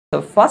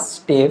The first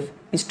step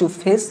is to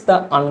face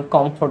the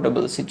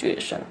uncomfortable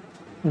situation.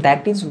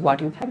 That is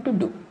what you have to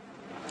do.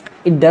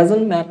 It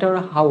doesn't matter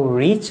how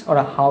rich or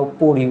how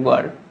poor you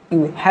are,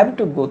 you have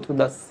to go through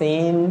the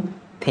same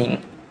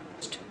thing.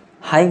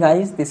 Hi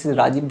guys, this is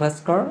Rajib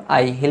Bhaskar.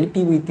 I help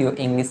you with your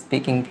English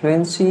speaking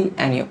fluency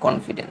and your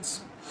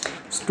confidence.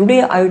 So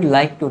today I would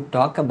like to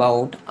talk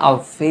about a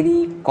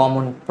very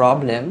common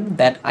problem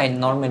that I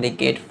normally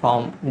get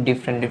from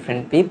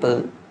different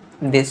people.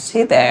 They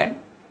say that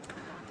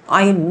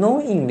I know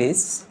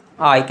English,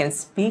 I can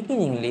speak in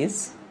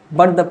English,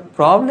 but the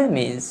problem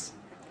is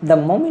the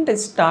moment I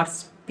start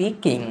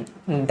speaking,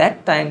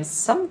 that time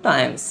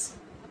sometimes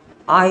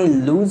I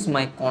lose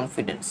my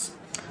confidence.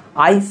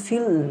 I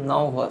feel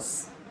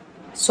nervous.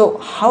 So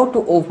how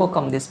to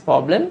overcome this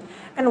problem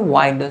and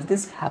why does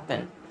this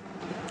happen?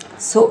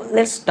 So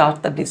let's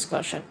start the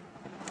discussion.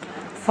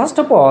 First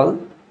of all,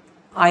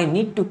 I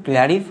need to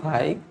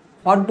clarify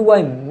what do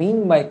I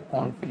mean by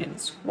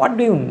confidence? What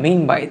do you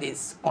mean by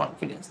this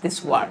confidence,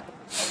 this word?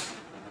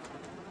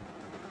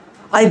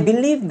 I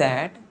believe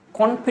that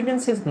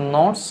confidence is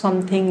not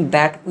something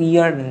that we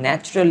are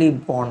naturally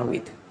born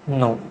with.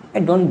 No,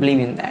 I don't believe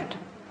in that.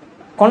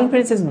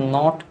 Confidence is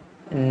not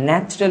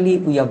naturally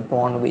we are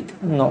born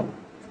with. No,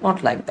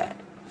 not like that.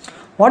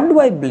 What do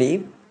I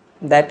believe?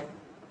 That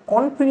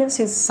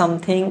confidence is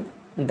something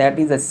that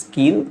is a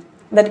skill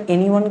that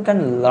anyone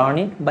can learn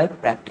it by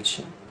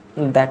practicing.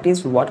 That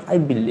is what I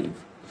believe.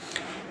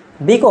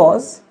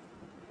 Because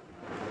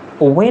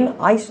when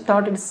I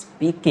started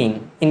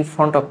speaking in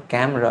front of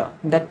camera,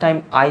 that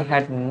time I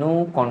had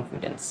no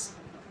confidence.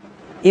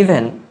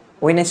 Even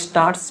when I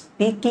start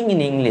speaking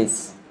in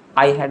English,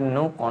 I had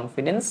no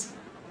confidence.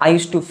 I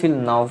used to feel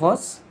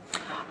nervous.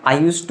 I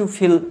used to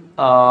feel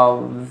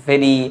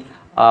very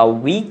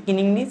weak in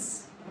English.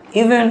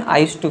 Even I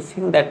used to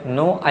feel that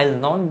no, I'll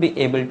not be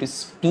able to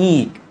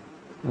speak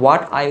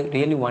what I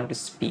really want to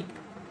speak.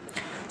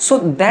 So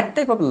that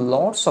type of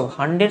lots of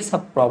hundreds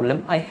of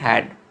problems I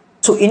had.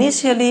 So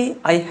initially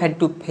I had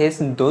to face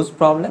those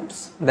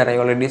problems that I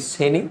already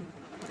said it.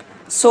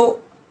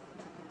 So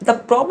the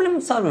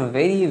problems are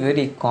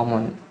very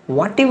common.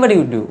 Whatever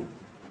you do,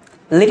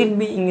 let it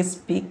be English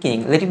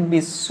speaking, let it be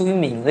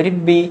swimming, let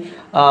it be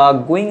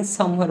going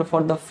somewhere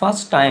for the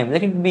first time,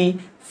 let it be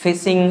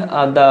facing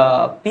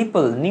the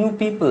people, new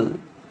people.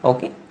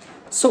 Okay,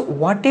 so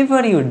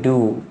whatever you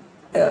do,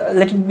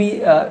 let it be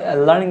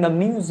learning the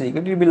music,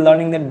 let it be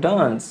learning the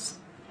dance.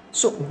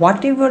 So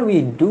whatever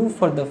we do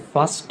for the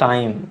first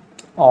time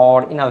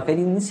or in a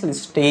very initial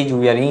stage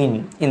we are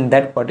in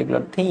that particular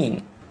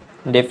thing,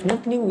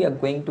 definitely we are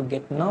going to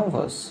get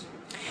nervous.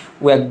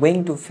 We are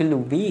going to feel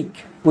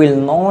weak. We will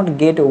not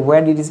get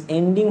where it is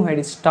ending, where it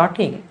is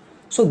starting.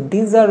 So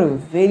these are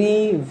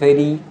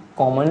very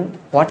common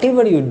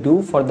whatever you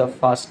do for the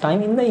first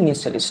time in the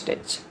initial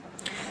stage.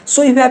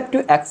 So you have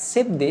to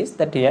accept this,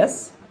 that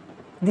yes,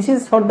 this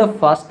is for the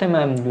first time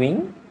I am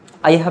doing.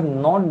 I have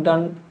not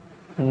done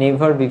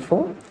never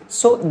before.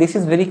 So this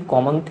is very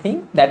common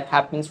thing that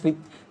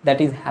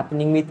is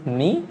happening with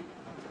me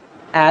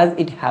as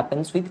it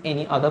happens with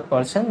any other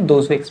person,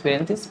 those who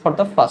experience this for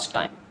the first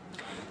time.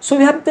 So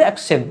we have to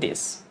accept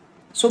this.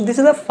 So this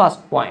is the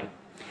first point.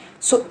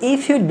 So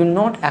if you do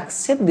not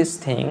accept this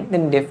thing,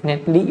 then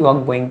definitely you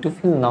are going to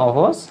feel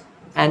nervous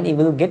and you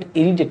will get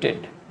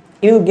irritated.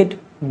 You will get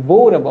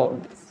bored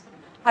about this.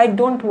 I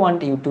don't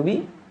want you to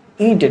be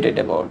irritated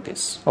about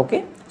this.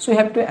 Okay, so you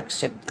have to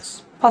accept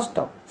this first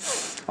of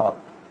all.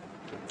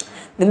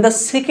 Then the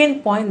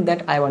second point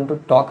that I want to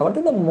talk about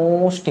is the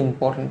most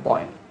important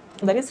point,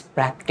 that is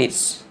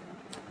practice.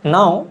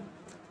 Now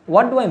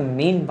what do I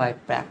mean by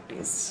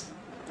practice?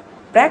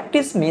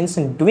 Practice means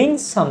doing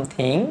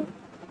something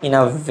in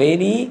a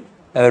very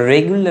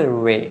regular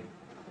way,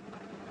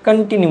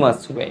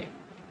 continuous way,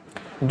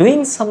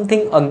 doing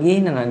something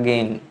again and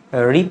again,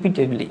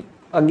 repeatedly,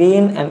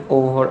 again and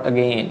over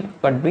again,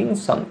 but doing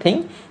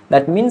something.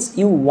 That means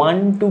you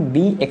want to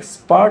be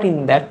expert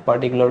in that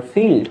particular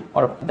field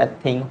or that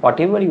thing,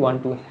 whatever you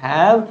want to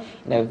have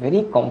in a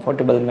very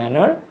comfortable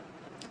manner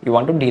you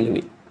want to deal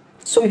with.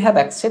 So you have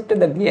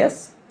accepted that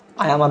yes,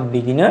 I am a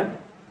beginner,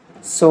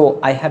 so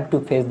I have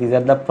to face these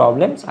are the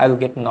problems. I will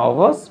get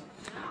nervous,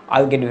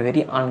 I will get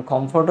very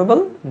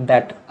uncomfortable.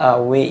 That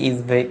way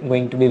is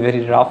going to be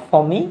very rough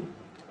for me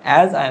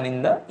as I am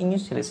in the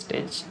initial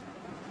stage.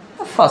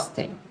 The first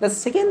thing. The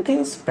second thing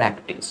is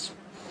practice.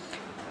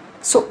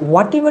 So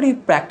whatever you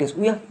practice,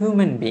 we are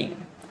human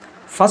being.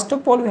 First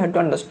of all, we have to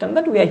understand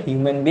that we are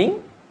human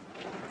being.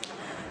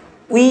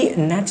 We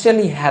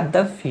naturally have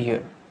the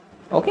fear.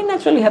 Okay,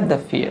 naturally have the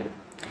fear.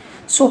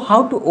 So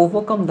how to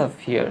overcome the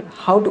fear?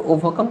 How to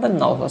overcome the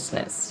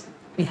nervousness?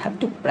 We have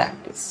to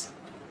practice.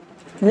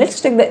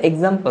 Let's take the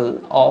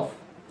example of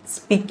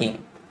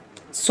speaking.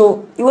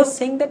 So you were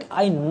saying that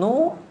I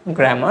know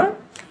grammar,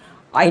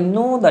 I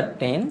know the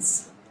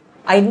tense,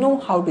 I know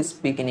how to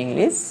speak in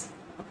English,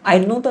 I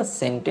know the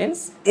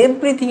sentence,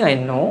 everything I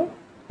know,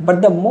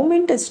 but the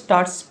moment I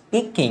start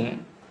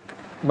speaking,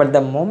 but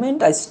the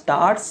moment I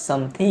start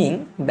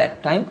something,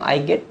 that time I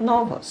get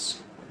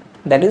nervous.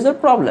 That is the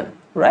problem,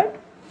 right?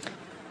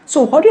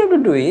 So what you have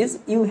to do is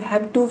you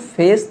have to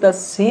face the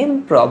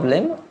same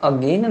problem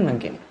again and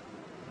again.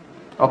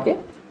 Okay,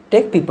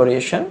 take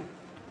preparation,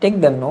 take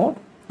the note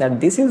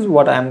that this is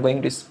what I am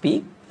going to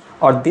speak,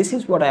 or this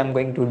is what I am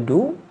going to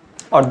do,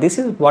 or this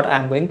is what I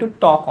am going to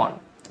talk on.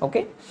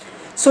 Okay,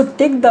 so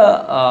take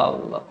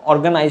the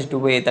organized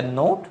way the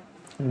note,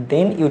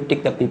 then you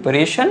take the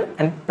preparation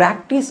and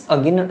practice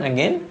again and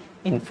again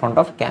in front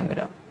of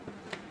camera.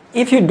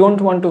 If you don't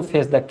want to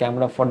face the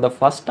camera for the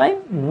first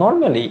time,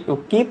 normally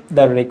you keep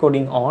the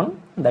recording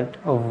on, that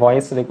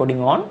voice recording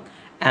on,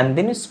 and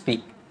then you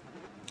speak.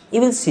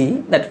 You will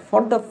see that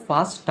for the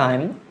first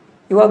time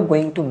you are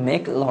going to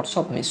make lots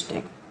of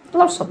mistakes.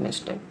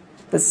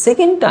 The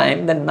second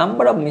time, the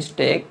number of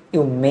mistakes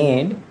you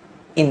made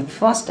in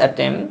first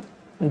attempt,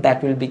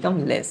 that will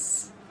become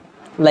less.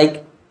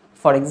 Like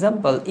for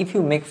example, if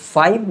you make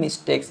 5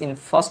 mistakes in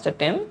first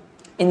attempt,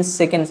 in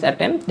second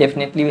attempt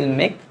definitely will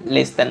make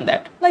less than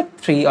that, like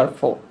 3 or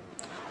 4,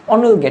 or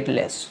will get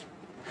less.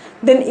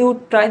 Then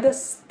you try the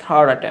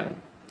third attempt.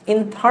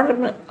 In third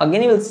attempt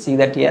again you will see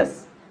that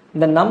yes,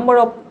 the number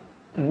of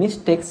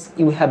mistakes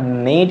you have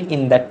made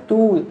in the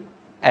 2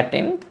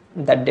 attempt,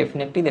 that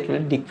definitely that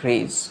will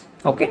decrease.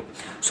 Okay,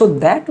 so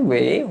that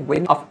way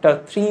when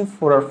after 3,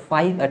 4 or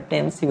 5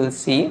 attempts you will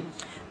see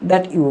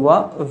that you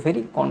are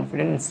very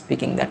confident in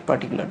speaking that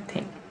particular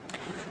thing.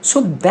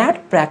 So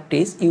that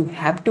practice you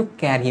have to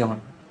carry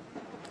on.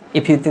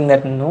 If you think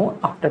that no,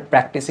 after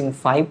practicing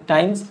 5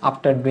 times,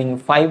 after doing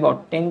 5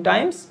 or 10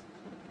 times,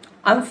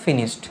 I'm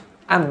finished,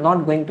 I'm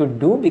not going to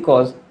do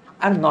because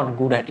I'm not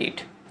good at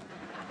it,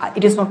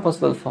 it is not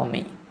possible for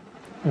me.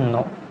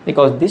 No,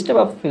 because this type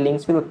of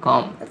feelings will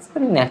come. That's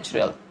very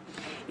natural.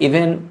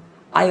 Even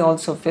I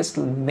also faced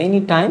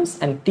many times,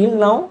 and till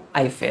now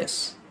I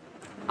face.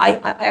 I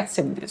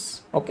accept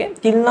this. Okay,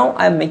 till now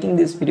I am making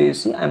this video. You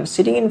see, I am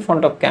sitting in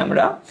front of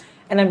camera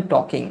and I'm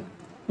talking.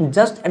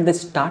 Just at the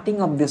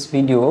starting of this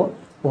video,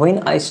 when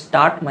I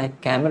start my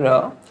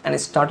camera and I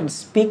started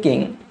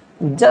speaking,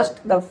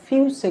 just the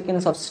few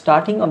seconds of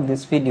starting of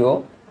this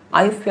video,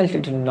 I felt a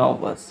little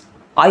nervous.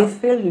 I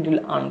felt a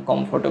little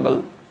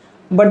uncomfortable.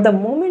 But the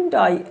moment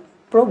I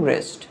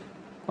progressed,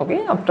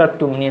 okay, after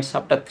 2 minutes,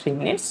 after 3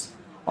 minutes,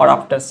 or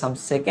after some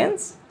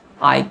seconds,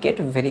 I get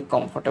very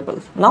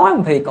comfortable. Now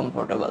I'm very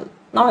comfortable.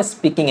 Now I'm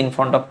speaking in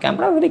front of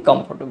camera, very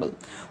comfortable.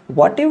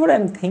 Whatever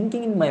I'm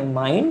thinking in my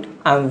mind,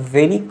 I'm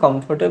very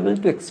comfortable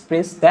to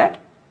express that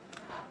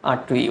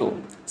to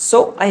you.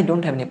 So I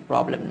don't have any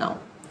problem now.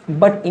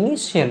 But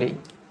initially,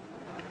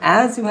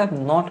 as you have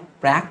not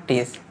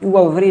practiced, you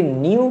are very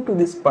new to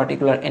this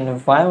particular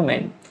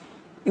environment,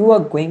 you are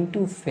going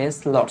to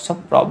face lots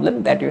of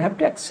problems that you have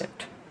to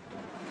accept.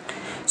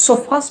 So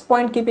first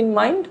point, keep in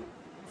mind,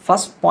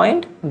 first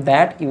point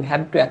that you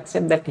have to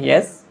accept that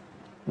yes,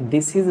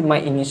 this is my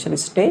initial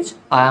stage,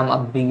 I am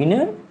a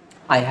beginner,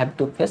 I have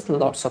to face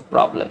lots of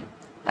problems.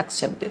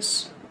 Accept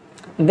this.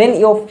 Then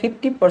your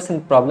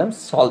 50% problems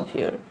solve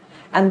here,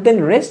 and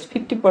then rest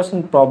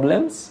 50%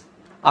 problems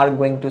are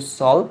going to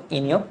solve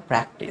in your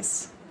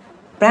practice.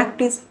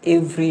 Practice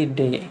every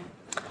day,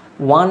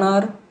 1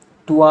 hour,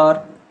 2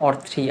 hour or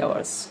 3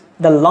 hours.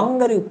 The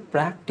longer you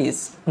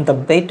practice, the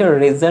better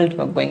result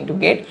you are going to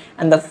get,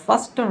 and the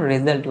faster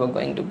result you are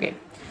going to get.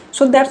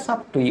 So that's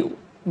up to you.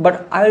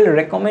 But I will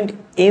recommend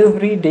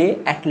every day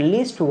at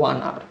least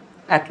 1 hour.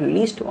 At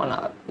least 1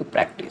 hour you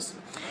practice.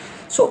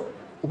 So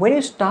when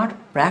you start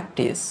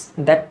practice,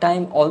 that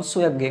time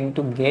also you are going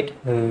to get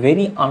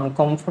very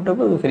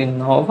uncomfortable, very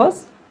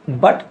nervous.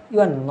 But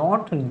you are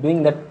not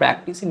doing that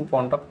practice in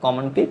front of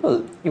common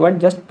people. You are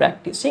just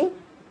practicing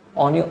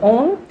on your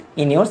own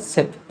in your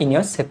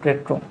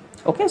separate room.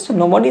 Okay, so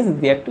nobody is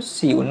there to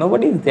see you,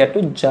 nobody is there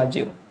to judge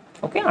you.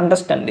 Okay,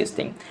 understand this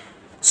thing.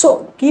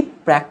 So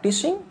keep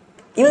practicing.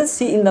 You will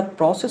see in the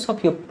process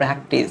of your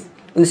practice,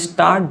 you will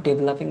start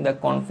developing the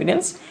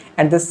confidence.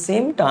 At the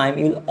same time,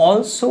 you will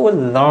also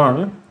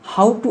learn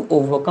how to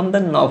overcome the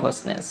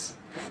nervousness.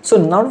 So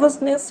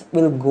nervousness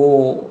will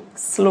go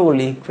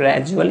slowly,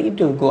 gradually it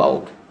will go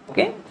out.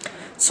 Okay,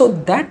 so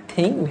that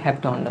thing you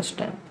have to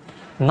understand.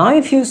 Now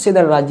if you say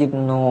that Rajib,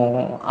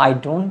 no, I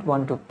don't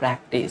want to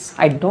practice,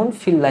 I don't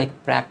feel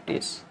like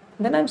practice,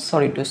 then I'm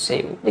sorry to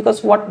say you,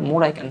 because what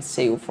more I can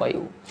say for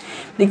you?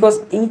 Because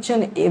each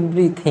and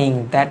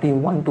everything that you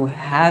want to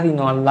have in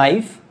your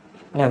life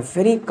in a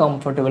very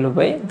comfortable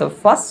way, the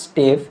first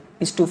step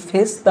is to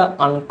face the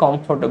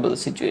uncomfortable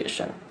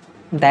situation.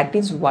 That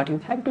is what you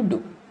have to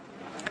do.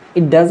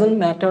 It doesn't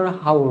matter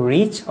how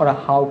rich or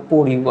how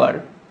poor you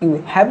are,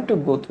 you have to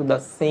go through the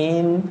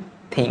same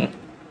thing.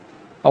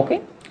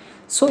 Okay,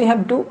 so you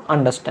have to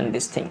understand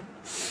this thing.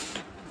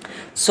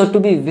 So to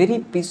be very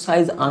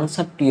precise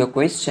answer to your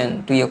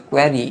question, to your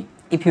query,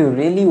 if you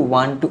really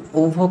want to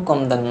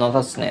overcome the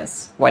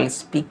nervousness while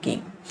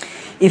speaking,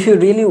 if you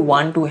really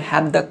want to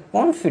have the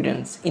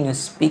confidence in your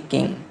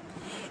speaking,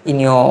 in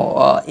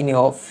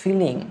your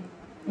feeling,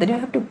 then you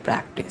have to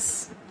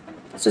practice.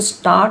 So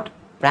start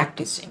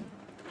practicing.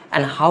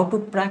 And how to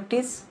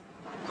practice,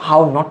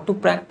 how not to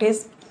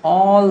practice,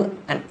 all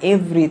and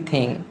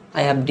everything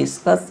I have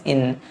discussed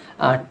in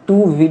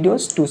two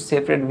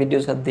separate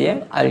videos are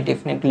there. I'll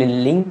definitely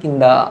link in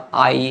the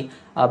I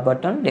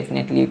button.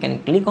 Definitely you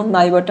can click on the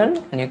I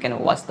button and you can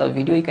watch the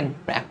video, you can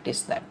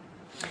practice that.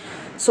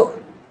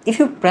 So if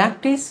you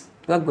practice,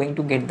 you are going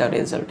to get the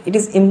result. It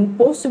is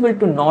impossible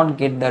to not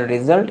get the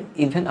result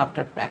even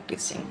after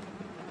practicing.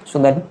 So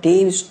the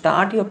day you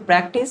start your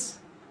practice,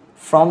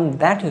 from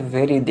that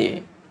very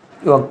day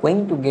you are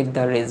going to get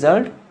the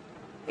result.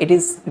 It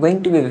is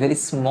going to be a very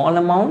small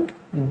amount,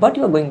 but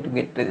you are going to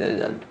get the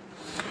result.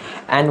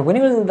 And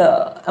whenever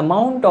the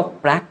amount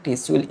of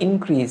practice will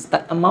increase,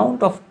 the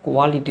amount of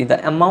quality,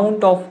 the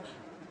amount of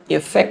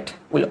effect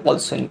will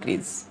also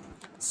increase.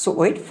 So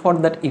wait for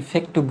that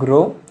effect to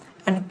grow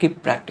and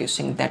keep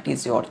practicing. That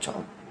is your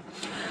job.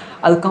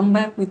 I'll come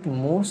back with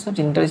more such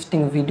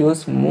interesting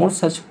videos, more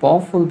such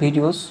powerful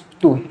videos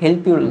to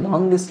help you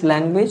learn this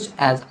language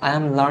as I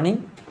am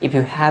learning. If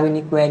you have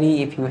any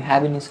query, if you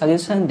have any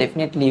suggestion,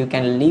 definitely you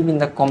can leave in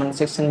the comment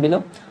section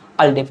below.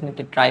 I'll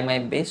definitely try my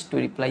best to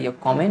reply your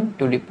comment,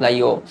 to reply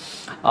your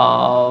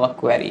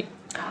query.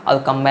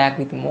 I'll come back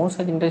with more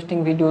such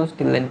interesting videos.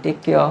 Till then,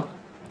 take care.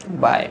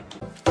 Bye.